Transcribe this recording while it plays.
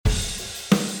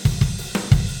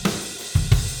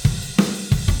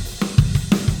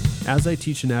As I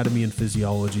teach anatomy and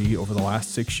physiology over the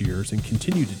last 6 years and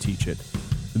continue to teach it,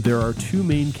 there are two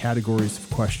main categories of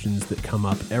questions that come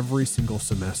up every single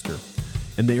semester,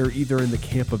 and they are either in the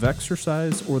camp of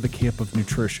exercise or the camp of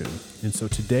nutrition. And so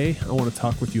today I want to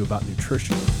talk with you about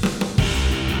nutrition.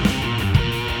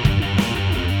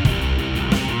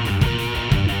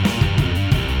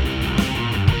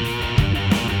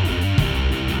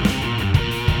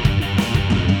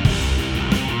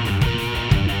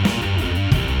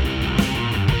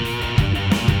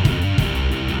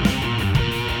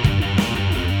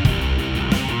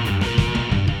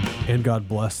 And God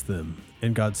blessed them,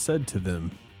 and God said to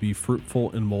them, "Be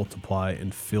fruitful and multiply,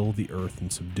 and fill the earth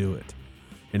and subdue it,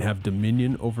 and have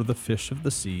dominion over the fish of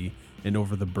the sea, and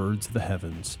over the birds of the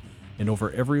heavens, and over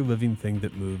every living thing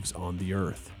that moves on the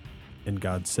earth." And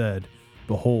God said,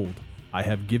 "Behold, I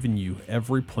have given you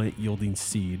every plant yielding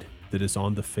seed that is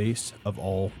on the face of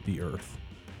all the earth,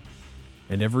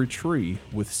 and every tree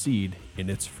with seed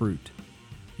in its fruit.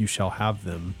 You shall have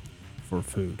them for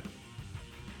food."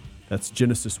 That's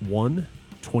Genesis 1,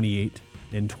 28,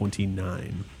 and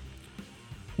 29.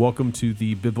 Welcome to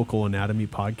the Biblical Anatomy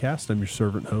Podcast. I'm your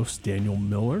servant host, Daniel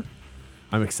Miller.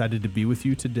 I'm excited to be with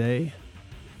you today.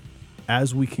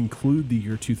 As we conclude the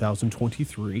year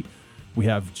 2023, we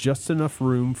have just enough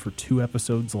room for 2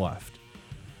 episodes left.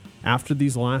 After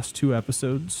these last 2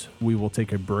 episodes, we will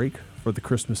take a break for the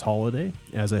Christmas holiday,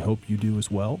 as I hope you do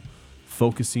as well,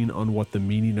 focusing on what the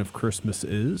meaning of Christmas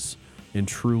is, and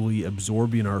truly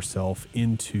absorbing ourselves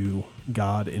into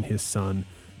God and His Son,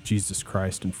 Jesus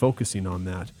Christ, and focusing on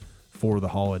that for the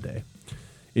holiday.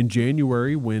 In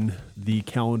January, when the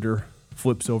calendar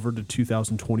flips over to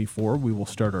 2024, we will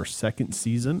start our 2nd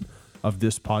season of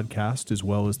this podcast, as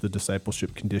well as the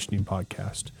Discipleship Conditioning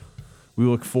Podcast. We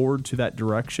look forward to that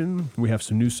direction. We have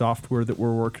some new software that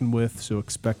we're working with, so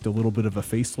expect a little bit of a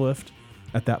facelift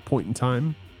at that point in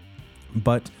time.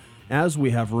 But as we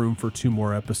have room for 2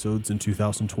 more episodes in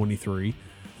 2023,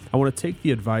 I want to take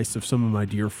the advice of some of my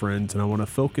dear friends, and I want to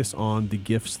focus on the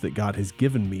gifts that God has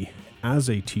given me as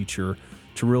a teacher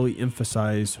to really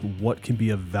emphasize what can be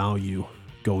of value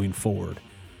going forward.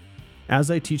 As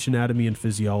I teach anatomy and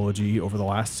physiology over the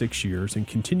last 6 years and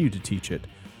continue to teach it,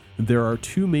 there are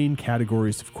 2 main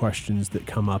categories of questions that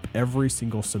come up every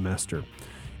single semester,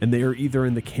 and they are either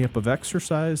in the camp of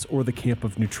exercise or the camp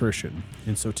of nutrition.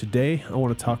 And so today I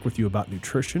want to talk with you about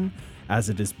nutrition as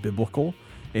it is biblical,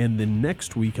 and then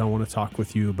next week I want to talk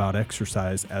with you about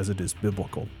exercise as it is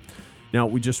biblical. Now,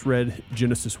 we just read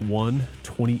Genesis 1,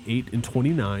 28 and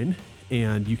 29,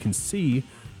 and you can see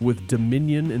with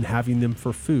dominion and having them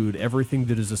for food, everything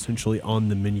that is essentially on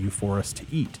the menu for us to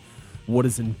eat. What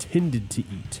is intended to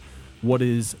eat? What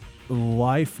is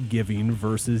life-giving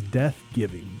versus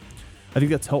death-giving? I think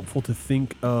that's helpful to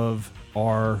think of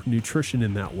our nutrition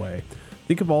in that way.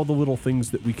 Think of all the little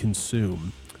things that we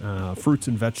consume, fruits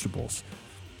and vegetables.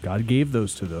 God gave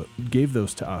those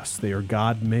to us. They are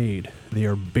God-made. They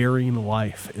are bearing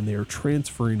life, and they are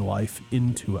transferring life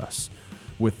into us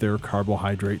with their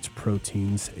carbohydrates,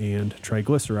 proteins, and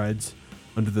triglycerides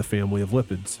under the family of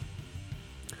lipids.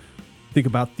 Think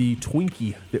about the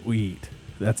Twinkie that we eat.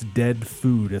 That's dead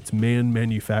food. It's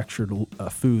man-manufactured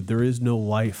food. There is no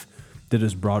life that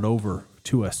is brought over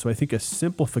to us. So I think a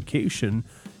simplification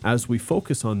as we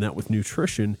focus on that with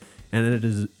nutrition,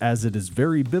 and as it is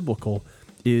very biblical,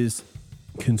 is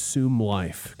consume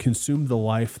life. Consume the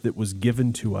life that was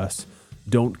given to us.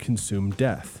 Don't consume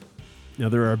death. Now,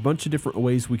 there are a bunch of different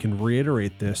ways we can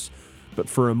reiterate this, but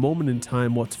for a moment in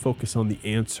time, let's focus on the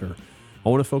answer. I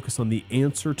want to focus on the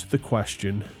answer to the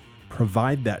question,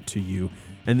 provide that to you,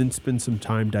 and then spend some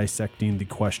time dissecting the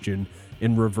question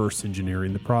and reverse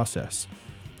engineering the process.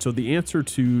 So the answer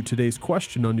to today's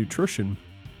question on nutrition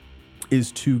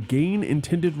is to gain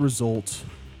intended results,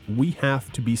 we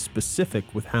have to be specific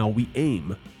with how we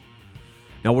aim.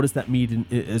 Now, what does that mean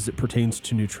as it pertains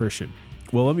to nutrition?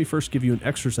 Well, let me first give you an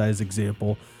exercise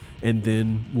example, and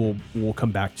then we'll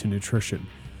come back to nutrition.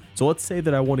 So let's say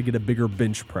that I want to get a bigger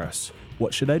bench press.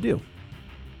 What should I do?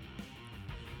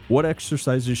 What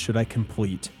exercises should I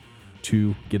complete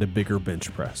to get a bigger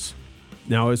bench press?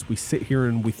 Now, as we sit here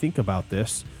and we think about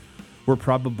this, we're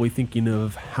probably thinking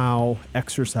of how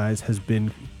exercise has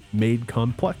been made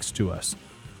complex to us.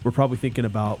 We're probably thinking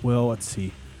about, well, let's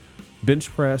see,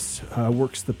 bench press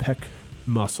works the pec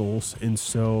muscles, and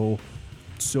so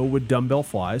would dumbbell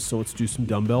flies. So let's do some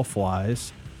dumbbell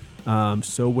flies.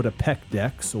 So would a pec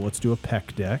deck. So let's do a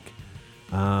pec deck.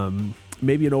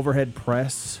 Maybe an overhead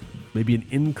press, maybe an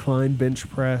incline bench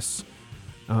press.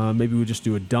 Maybe we just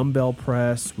do a dumbbell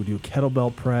press. We do a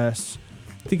kettlebell press.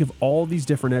 Think of all these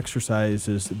different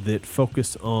exercises that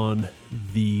focus on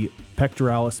the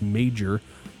pectoralis major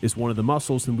is one of the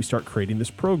muscles, and we start creating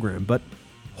this program. But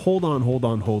hold on.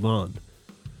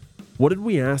 What did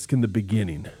we ask in the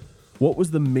beginning? What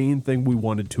was the main thing we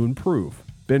wanted to improve?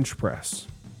 Bench press.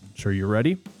 Sure, you're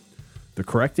ready? The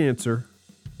correct answer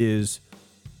is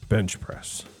bench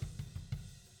press.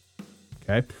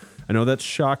 Okay. I know that's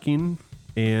shocking.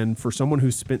 And for someone who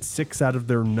spent 6 out of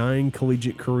their 9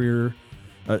 collegiate career,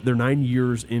 their 9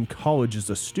 years in college as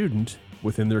a student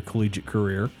within their collegiate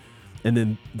career, and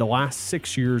then the last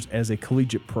 6 years as a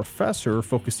collegiate professor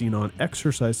focusing on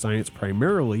exercise science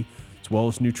primarily, as well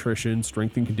as nutrition,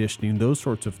 strength and conditioning, those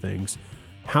sorts of things,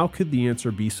 how could the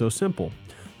answer be so simple?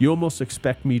 You almost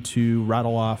expect me to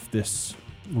rattle off this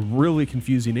really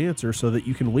confusing answer so that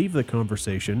you can leave the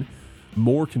conversation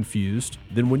more confused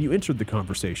than when you entered the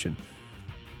conversation.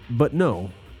 But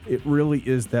no, it really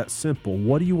is that simple.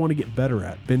 What do you want to get better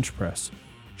at? Bench press.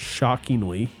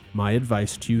 Shockingly, my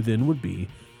advice to you then would be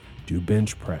do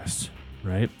bench press,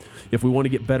 right? If we want to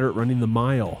get better at running the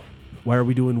mile, why are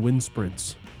we doing wind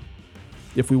sprints?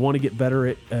 If we want to get better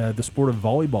at the sport of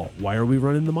volleyball, why are we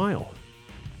running the mile?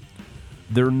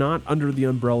 They're not under the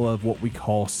umbrella of what we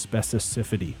call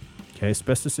specificity. Okay,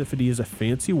 specificity is a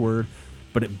fancy word,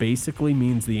 but it basically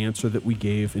means the answer that we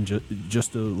gave in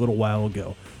just a little while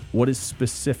ago. What is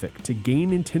specific? To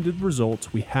gain intended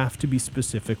results, we have to be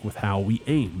specific with how we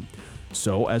aim.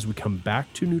 So as we come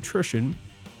back to nutrition,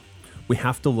 we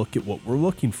have to look at what we're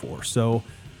looking for. So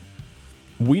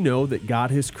we know that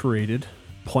God has created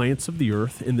plants of the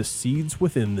earth and the seeds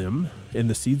within them and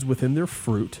the seeds within their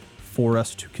fruit for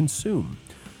us to consume.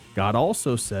 God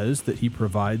also says that he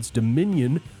provides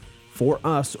dominion for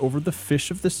us over the fish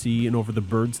of the sea and over the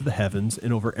birds of the heavens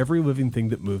and over every living thing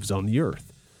that moves on the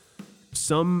earth.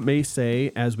 Some may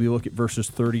say, as we look at verses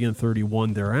 30 and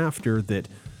 31 thereafter, that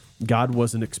God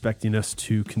wasn't expecting us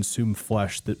to consume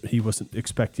flesh, that he wasn't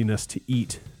expecting us to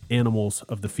eat animals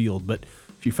of the field. But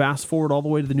if you fast forward all the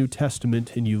way to the New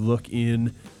Testament and you look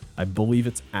in, I believe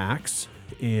it's Acts,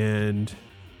 and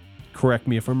correct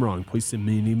me if I'm wrong. Please send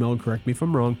me an email and correct me if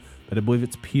I'm wrong, but I believe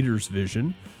it's Peter's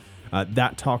vision.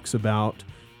 That talks about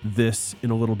this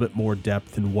in a little bit more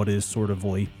depth and what is sort of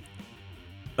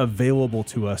available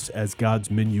to us as God's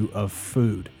menu of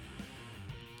food.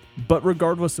 But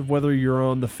regardless of whether you're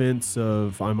on the fence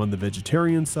of I'm on the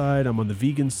vegetarian side, I'm on the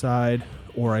vegan side,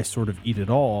 or I sort of eat it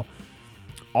all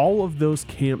of those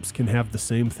camps can have the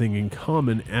same thing in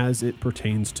common as it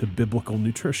pertains to biblical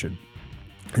nutrition,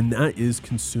 and that is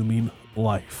consuming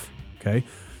life. Okay,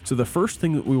 so the first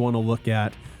thing that we want to look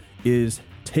at is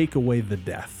take away the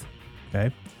death.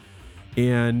 Okay,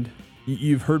 and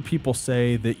you've heard people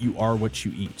say that you are what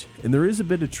you eat, and there is a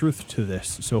bit of truth to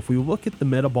this. So if we look at the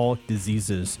metabolic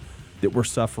diseases that we're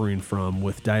suffering from,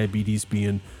 with diabetes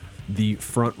being the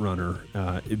front runner,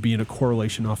 it being a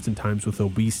correlation oftentimes with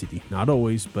obesity, not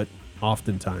always, but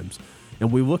oftentimes,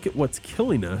 and we look at what's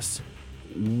killing us,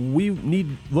 we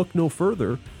need look no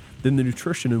further than the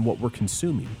nutrition and what we're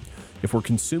consuming. If we're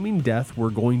consuming death, we're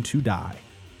going to die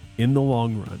in the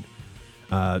long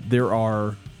run. There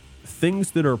are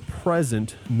things that are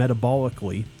present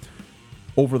metabolically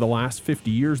over the last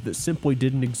 50 years that simply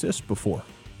didn't exist before.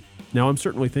 Now, I'm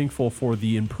certainly thankful for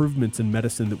the improvements in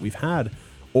medicine that we've had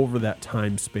over that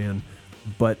time span,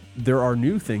 but there are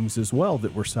new things as well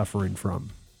that we're suffering from.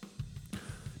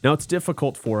 Now, it's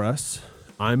difficult for us.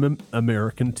 I'm an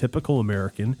American, typical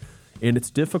American, and it's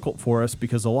difficult for us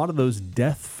because a lot of those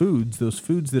death foods, those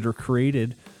foods that are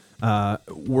created,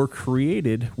 were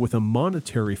created with a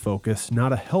monetary focus,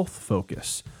 not a health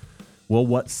focus. Well,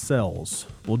 what sells?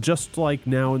 Well, just like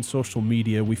now in social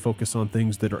media, we focus on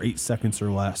things that are 8 seconds or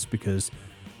less because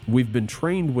we've been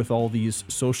trained with all these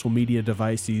social media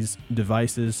devices,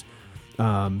 these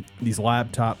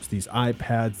laptops, these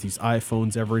iPads, these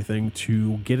iPhones, everything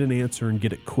to get an answer and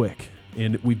get it quick.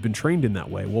 And we've been trained in that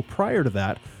way. Well, prior to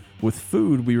that, with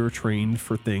food, we were trained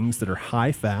for things that are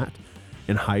high fat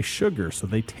and high sugar, so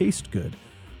they taste good,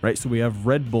 right? So we have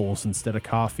Red Bulls instead of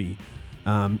coffee.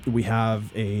 We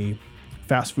have a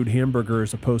fast food hamburger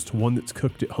as opposed to one that's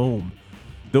cooked at home,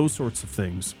 those sorts of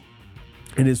things.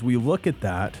 And as we look at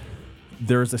that,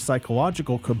 there's a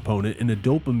psychological component and a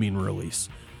dopamine release.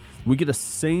 We get a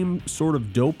same sort of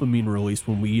dopamine release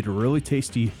when we eat a really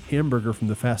tasty hamburger from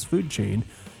the fast food chain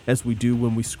as we do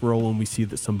when we scroll and we see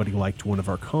that somebody liked one of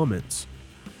our comments.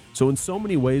 So in so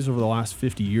many ways over the last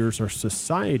 50 years, our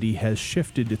society has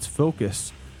shifted its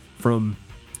focus from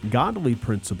godly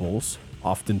principles,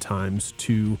 oftentimes,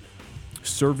 to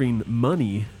serving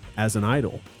money as an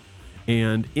idol.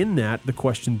 And in that, the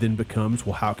question then becomes,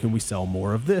 well, how can we sell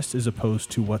more of this as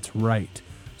opposed to what's right?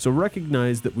 So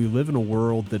recognize that we live in a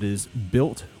world that is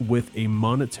built with a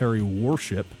monetary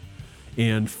worship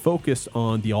and focused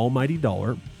on the almighty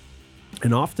dollar.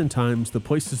 And oftentimes the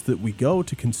places that we go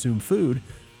to consume food,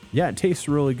 yeah, it tastes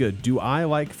really good. Do I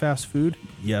like fast food?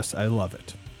 Yes, I love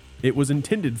it. It was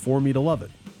intended for me to love it.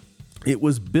 It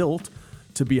was built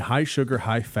to be high sugar,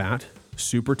 high fat,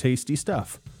 super tasty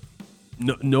stuff.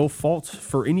 No fault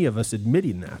for any of us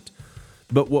admitting that.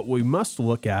 But what we must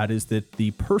look at is that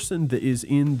the person that is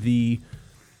in the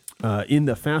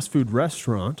fast food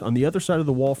restaurant on the other side of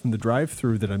the wall from the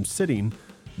drive-thru that I'm sitting,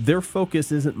 their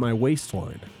focus isn't my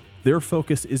waistline. Their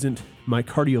focus isn't my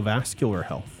cardiovascular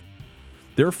health.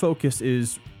 Their focus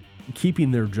is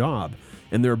keeping their job,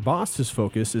 and their boss's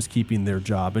focus is keeping their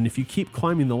job. And if you keep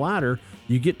climbing the ladder,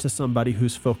 you get to somebody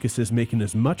whose focus is making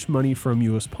as much money from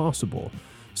you as possible.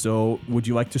 So would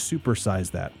you like to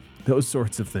supersize that? Those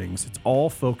sorts of things. It's all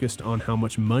focused on how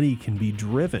much money can be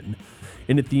driven.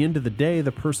 And at the end of the day,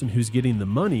 the person who's getting the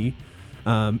money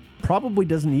probably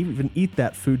doesn't even eat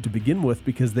that food to begin with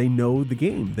because they know the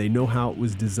game. They know how it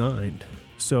was designed.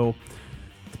 So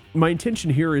my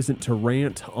intention here isn't to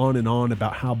rant on and on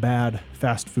about how bad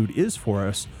fast food is for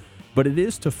us, but it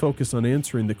is to focus on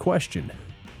answering the question.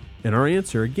 And our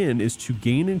answer, again, is to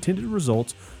gain intended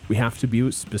results, we have to be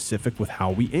specific with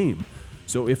how we aim.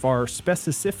 So if our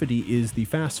specificity is the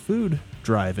fast food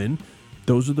drive-in,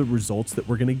 those are the results that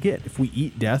we're going to get. If we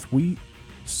eat death, we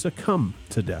succumb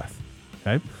to death.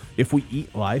 Okay? If we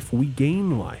eat life, we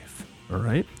gain life. All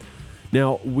right?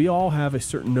 Now, we all have a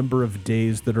certain number of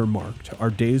days that are marked. Our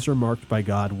days are marked by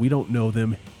God. We don't know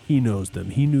them. He knows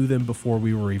them. He knew them before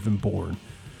we were even born.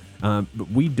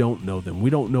 But we don't know them. We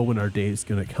don't know when our day is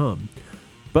going to come.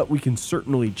 But we can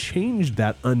certainly change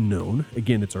that unknown.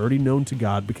 Again, it's already known to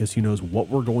God because he knows what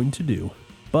we're going to do.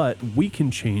 But we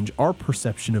can change our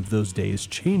perception of those days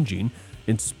changing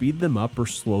and speed them up or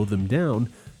slow them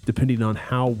down depending on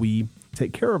how we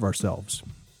take care of ourselves.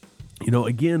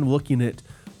 Again, looking at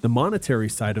the monetary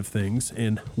side of things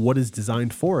and what is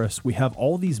designed for us, we have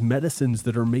all these medicines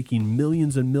that are making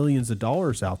millions and millions of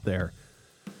dollars out there.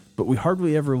 But we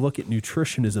hardly ever look at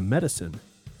nutrition as a medicine.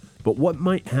 But what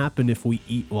might happen if we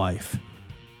eat life?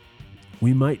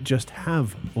 We might just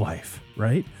have life,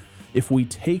 right? If we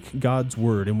take God's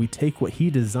word and we take what he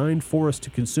designed for us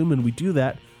to consume and we do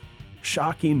that,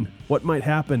 shocking, what might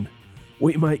happen?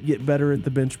 We might get better at the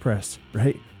bench press,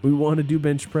 right? We want to do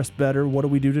bench press better. What do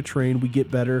we do to train? We get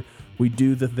better. We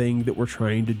do the thing that we're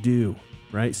trying to do,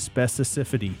 right?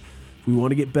 Specificity. If we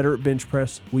want to get better at bench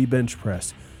press, we bench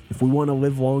press. If we want to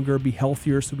live longer, be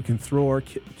healthier so we can throw our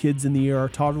kids in the air, our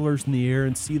toddlers in the air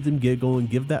and see them giggle and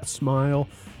give that smile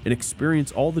and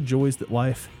experience all the joys that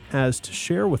life has to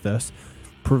share with us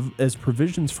as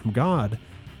provisions from God,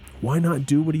 why not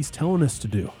do what he's telling us to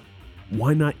do?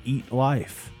 Why not eat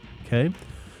life? Okay?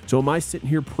 So am I sitting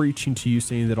here preaching to you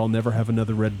saying that I'll never have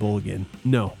another Red Bull again?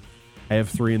 No. I have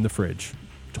 3 in the fridge.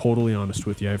 Totally honest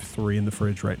with you. I have 3 in the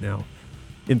fridge right now.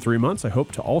 In 3 months, I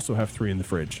hope to also have 3 in the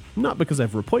fridge. Not because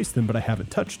I've replaced them, but I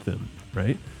haven't touched them,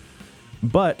 right?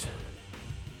 But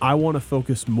I want to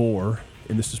focus more,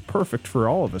 and this is perfect for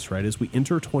all of us, right? As we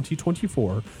enter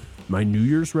 2024, my New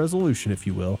Year's resolution, if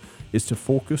you will, is to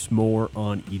focus more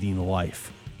on eating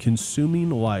life,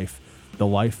 consuming life, the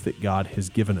life that God has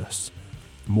given us.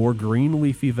 More green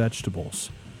leafy vegetables.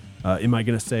 Am I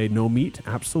going to say no meat?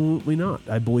 Absolutely not.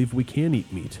 I believe we can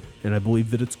eat meat, and I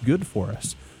believe that it's good for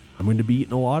us. I'm going to be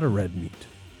eating a lot of red meat.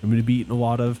 I'm going to be eating a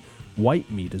lot of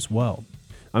white meat as well.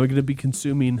 I'm going to be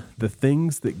consuming the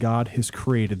things that God has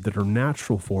created that are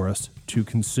natural for us to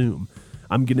consume.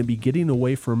 I'm going to be getting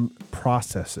away from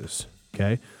processes,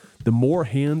 okay? The more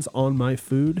hands on my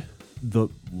food, the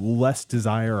less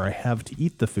desire I have to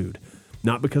eat the food.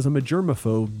 Not because I'm a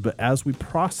germaphobe, but as we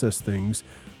process things,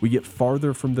 we get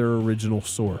farther from their original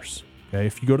source, okay?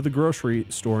 If you go to the grocery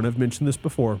store, and I've mentioned this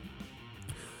before,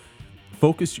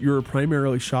 focus your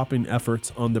primarily shopping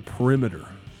efforts on the perimeter,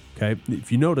 okay?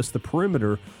 If you notice, the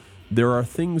perimeter, there are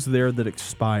things there that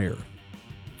expire.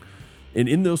 And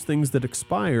in those things that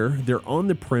expire, they're on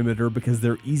the perimeter because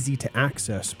they're easy to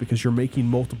access because you're making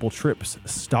multiple trips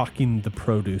stocking the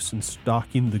produce and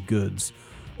stocking the goods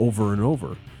over and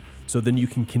over. So then you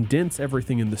can condense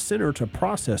everything in the center to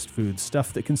processed foods,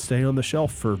 stuff that can stay on the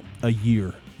shelf for a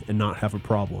year and not have a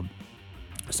problem.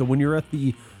 So when you're at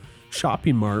the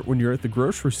shopping mart, when you're at the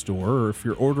grocery store, or if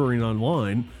you're ordering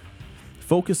online,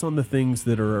 focus on the things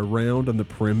that are around on the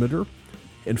perimeter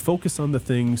and focus on the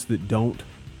things that don't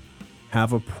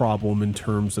have a problem in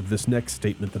terms of this next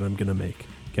statement that I'm going to make.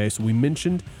 Okay, so we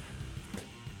mentioned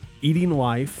eating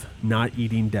life, not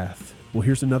eating death. Well,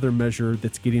 here's another measure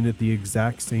that's getting at the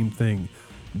exact same thing.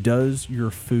 Does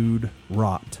your food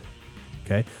rot?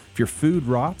 Okay. If your food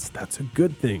rots, that's a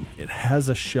good thing. It has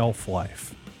a shelf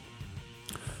life.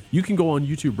 You can go on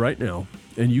YouTube right now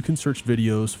and you can search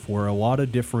videos for a lot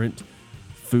of different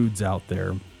foods out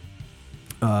there.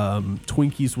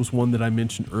 Twinkies was one that I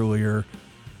mentioned earlier.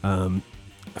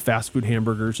 Fast food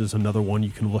hamburgers is another one.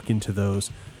 You can look into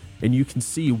those and you can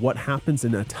see what happens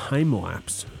in a time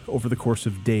lapse over the course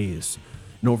of days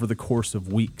and over the course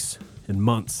of weeks and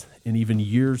months and even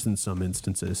years in some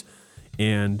instances.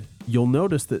 And you'll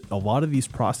notice that a lot of these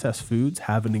processed foods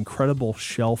have an incredible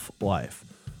shelf life.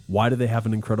 Why do they have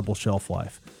an incredible shelf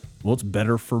life? Well, it's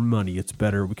better for money. It's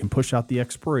better. We can push out the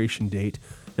expiration date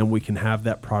and we can have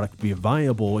that product be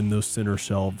viable in those center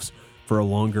shelves for a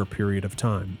longer period of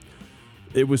time.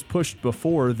 It was pushed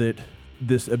before that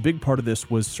a big part of this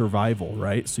was survival,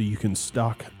 right? So you can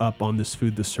stock up on this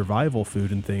food, the survival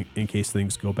food, in case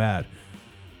things go bad.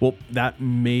 Well, that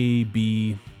may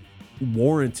be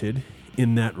warranted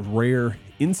in that rare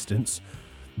instance,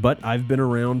 but I've been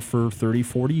around for 30,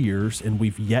 40 years, and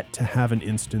we've yet to have an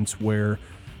instance where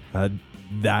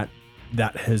that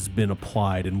has been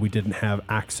applied and we didn't have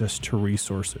access to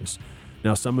resources.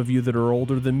 Now, some of you that are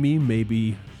older than me may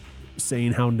be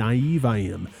saying how naive I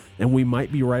am, and we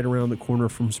might be right around the corner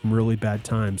from some really bad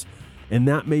times, and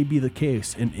that may be the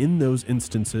case. And in those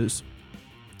instances,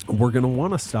 we're going to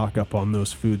want to stock up on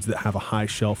those foods that have a high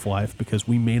shelf life because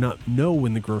we may not know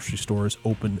when the grocery store is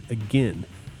open again.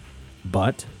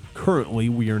 But currently,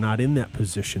 we are not in that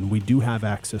position. We do have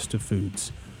access to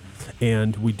foods,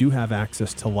 and we do have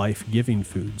access to life-giving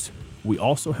foods. We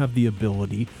also have the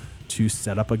ability to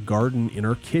set up a garden in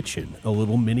our kitchen, a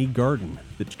little mini garden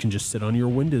that can just sit on your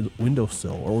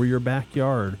windowsill or your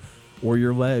backyard or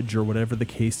your ledge or whatever the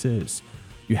case is.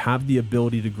 You have the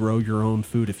ability to grow your own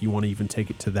food if you want to even take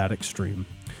it to that extreme.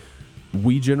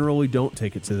 We generally don't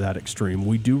take it to that extreme.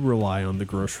 We do rely on the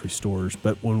grocery stores,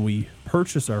 but when we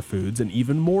purchase our foods, and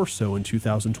even more so in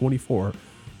 2024,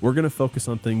 we're going to focus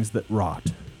on things that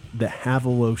rot, that have a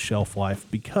low shelf life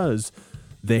because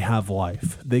they have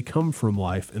life. They come from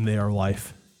life and they are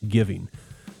life-giving.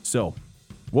 So,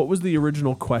 what was the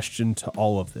original question to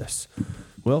all of this?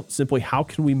 Well, simply, how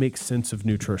can we make sense of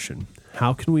nutrition?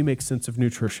 How can we make sense of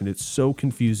nutrition? It's so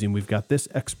confusing. We've got this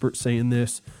expert saying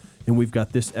this, and we've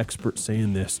got this expert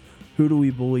saying this. Who do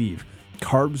we believe?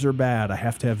 Carbs are bad. I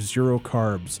have to have zero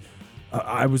carbs.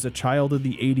 I was a child of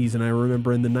the 80s, and I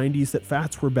remember in the 90s that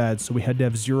fats were bad, so we had to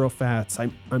have zero fats.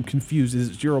 I'm confused.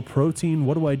 Is it zero protein?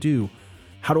 What do I do?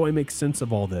 How do I make sense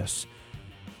of all this?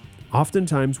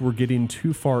 Oftentimes, we're getting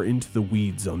too far into the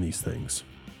weeds on these things,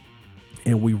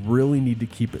 and we really need to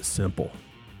keep it simple.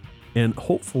 And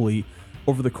hopefully,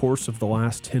 over the course of the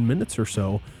last 10 minutes or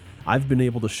so, I've been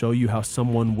able to show you how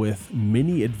someone with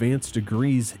many advanced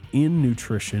degrees in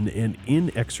nutrition and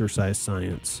in exercise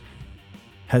science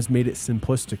has made it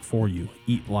simplistic for you.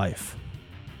 Eat life.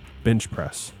 Bench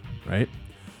press, right?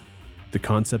 The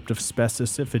concept of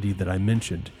specificity that I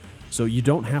mentioned. So you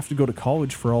don't have to go to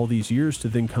college for all these years to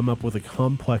then come up with a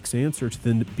complex answer to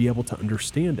then be able to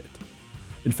understand it.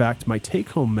 In fact, my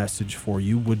take-home message for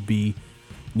you would be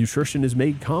nutrition is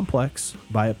made complex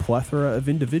by a plethora of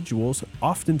individuals.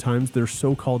 Oftentimes, they're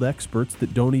so-called experts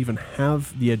that don't even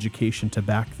have the education to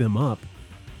back them up.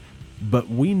 But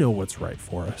we know what's right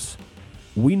for us.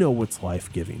 We know what's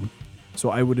life-giving. So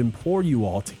I would implore you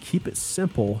all to keep it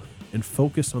simple and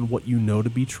focus on what you know to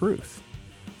be truth.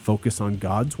 Focus on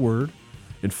God's word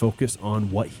and focus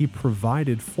on what he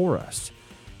provided for us.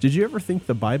 Did you ever think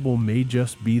the Bible may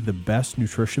just be the best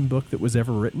nutrition book that was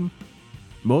ever written?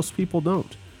 Most people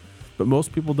don't. But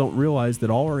most people don't realize that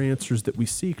all our answers that we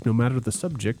seek, no matter the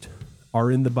subject, are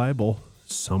in the Bible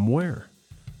somewhere.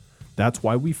 That's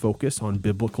why we focus on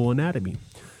biblical anatomy.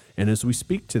 And as we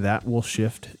speak to that, we'll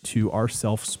shift to our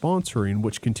self-sponsoring,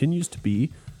 which continues to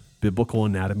be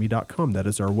biblicalanatomy.com. That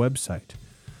is our website.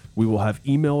 We will have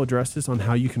email addresses on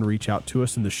how you can reach out to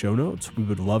us in the show notes. We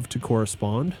would love to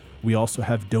correspond. We also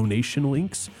have donation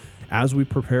links. As we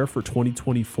prepare for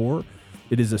 2024,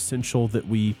 it is essential that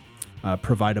we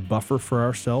provide a buffer for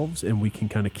ourselves and we can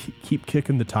kind of keep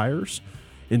kicking the tires.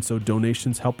 And so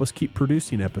donations help us keep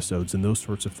producing episodes and those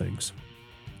sorts of things.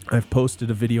 I've posted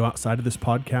a video outside of this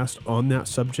podcast on that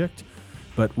subject,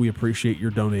 but we appreciate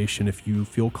your donation. If you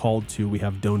feel called to, we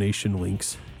have donation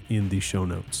links in the show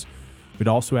notes. We'd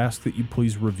also ask that you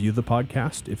please review the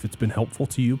podcast. If it's been helpful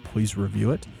to you, please review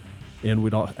it. And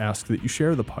we'd ask that you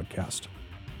share the podcast.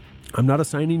 I'm not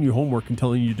assigning you homework and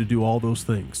telling you to do all those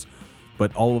things,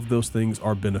 but all of those things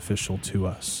are beneficial to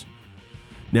us.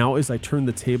 Now, as I turn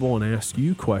the table and ask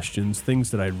you questions,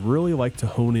 things that I'd really like to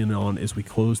hone in on as we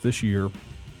close this year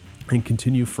and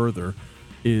continue further,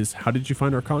 is, how did you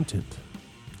find our content?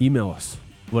 Email us.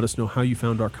 Let us know how you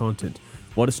found our content.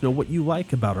 Let us know what you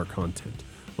like about our content.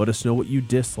 Let us know what you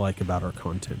dislike about our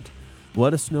content.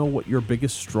 Let us know what your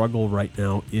biggest struggle right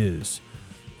now is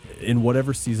in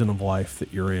whatever season of life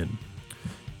that you're in.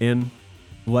 And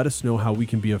let us know how we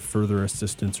can be of further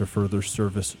assistance or further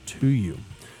service to you.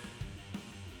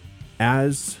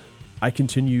 As I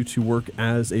continue to work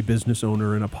as a business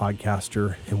owner and a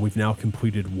podcaster, and we've now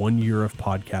completed 1 year of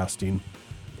podcasting,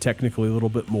 technically a little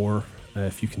bit more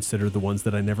if you consider the ones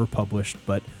that I never published,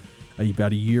 but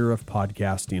about a year of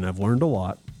podcasting, I've learned a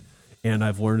lot, and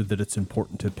I've learned that it's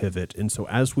important to pivot. And so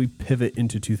as we pivot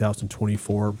into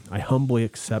 2024, I humbly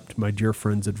accept my dear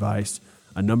friend's advice,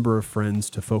 a number of friends,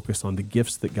 to focus on the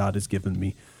gifts that God has given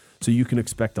me. So you can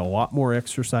expect a lot more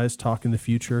exercise talk in the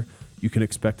future. You can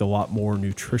expect a lot more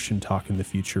nutrition talk in the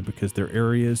future, because they're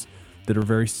areas that are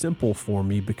very simple for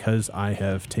me because I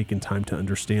have taken time to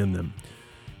understand them.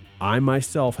 I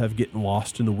myself have gotten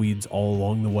lost in the weeds all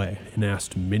along the way and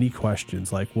asked many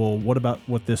questions like, well, what about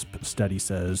what this study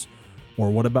says?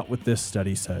 Or what about what this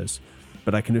study says?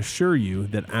 But I can assure you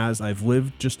that as I've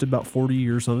lived just about 40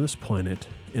 years on this planet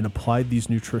and applied these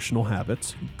nutritional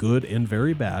habits, good and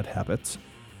very bad habits,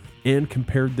 and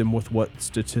compared them with what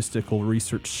statistical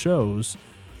research shows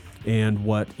and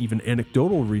what even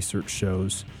anecdotal research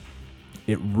shows,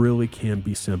 it really can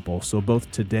be simple. So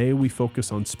both today we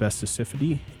focus on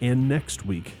specificity, and next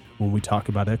week when we talk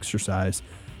about exercise,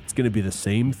 it's going to be the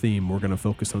same theme. We're going to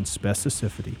focus on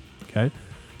specificity, okay?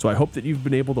 So I hope that you've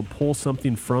been able to pull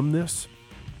something from this.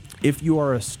 If you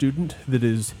are a student that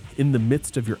is in the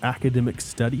midst of your academic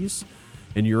studies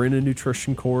and you're in a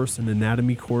nutrition course, an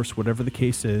anatomy course, whatever the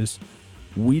case is,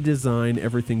 we design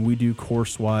everything we do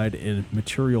course-wide and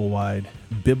material-wide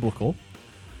biblical.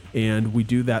 And we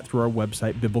do that through our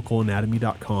website,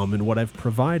 biblicalanatomy.com. And what I've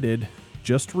provided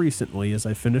just recently, as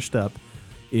I finished up,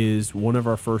 is one of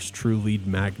our first true lead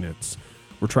magnets.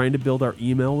 We're trying to build our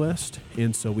email list,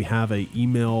 and so we have an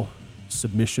email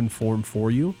submission form for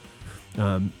you.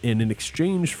 And in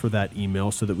exchange for that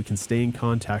email, so that we can stay in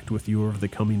contact with you over the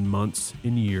coming months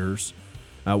and years,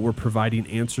 we're providing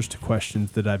answers to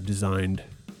questions that I've designed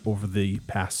over the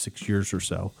past 6 years or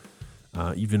so,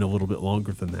 even a little bit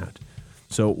longer than that.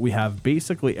 So we have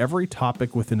basically every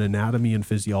topic within anatomy and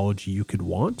physiology you could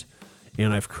want,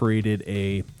 and I've created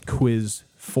a quiz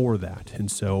for that.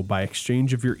 And so by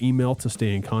exchange of your email to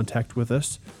stay in contact with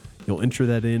us, you'll enter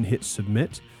that in, hit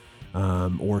submit,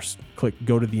 or click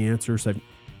go to the answers,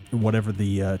 whatever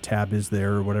the tab is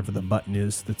there, or whatever the button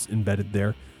is that's embedded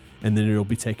there, and then it'll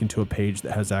be taken to a page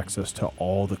that has access to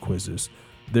all the quizzes.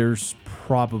 There's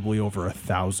probably over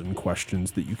 1,000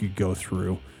 questions that you could go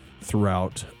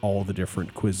throughout all the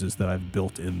different quizzes that I've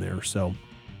built in there. So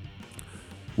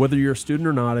whether you're a student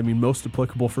or not, I mean, most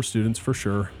applicable for students for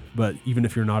sure, but even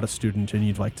if you're not a student and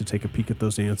you'd like to take a peek at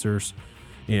those answers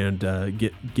and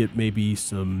get maybe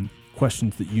some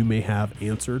questions that you may have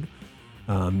answered,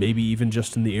 maybe even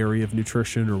just in the area of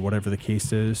nutrition or whatever the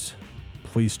case is,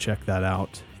 please check that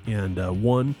out. And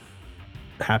one,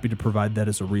 happy to provide that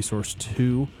as a resource.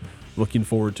 Two, looking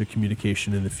forward to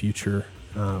communication in the future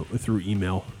through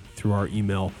email, through our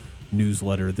email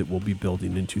newsletter that we'll be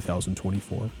building in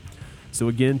 2024. So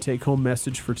again, take-home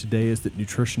message for today is that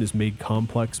nutrition is made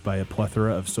complex by a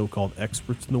plethora of so-called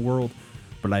experts in the world,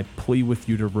 but I plead with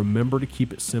you to remember to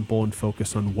keep it simple and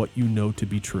focus on what you know to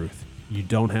be truth. You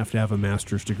don't have to have a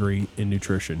master's degree in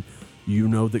nutrition. You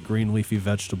know that green leafy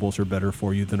vegetables are better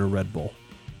for you than a Red Bull,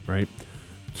 right?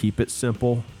 Keep it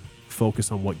simple. Focus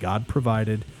on what God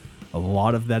provided. A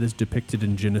lot of that is depicted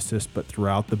in Genesis, but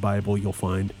throughout the Bible, you'll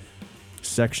find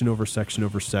section over section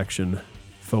over section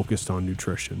focused on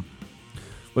nutrition.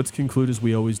 Let's conclude as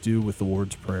we always do with the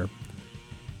Lord's Prayer.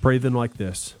 Pray then like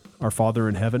this: Our Father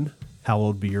in heaven,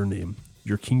 hallowed be your name.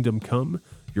 Your kingdom come,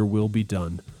 your will be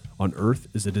done, on earth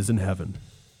as it is in heaven.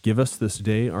 Give us this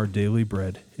day our daily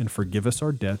bread, and forgive us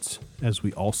our debts, as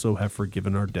we also have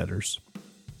forgiven our debtors.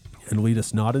 And lead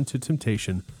us not into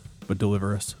temptation, but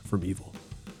deliver us from evil.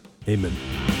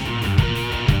 Amen.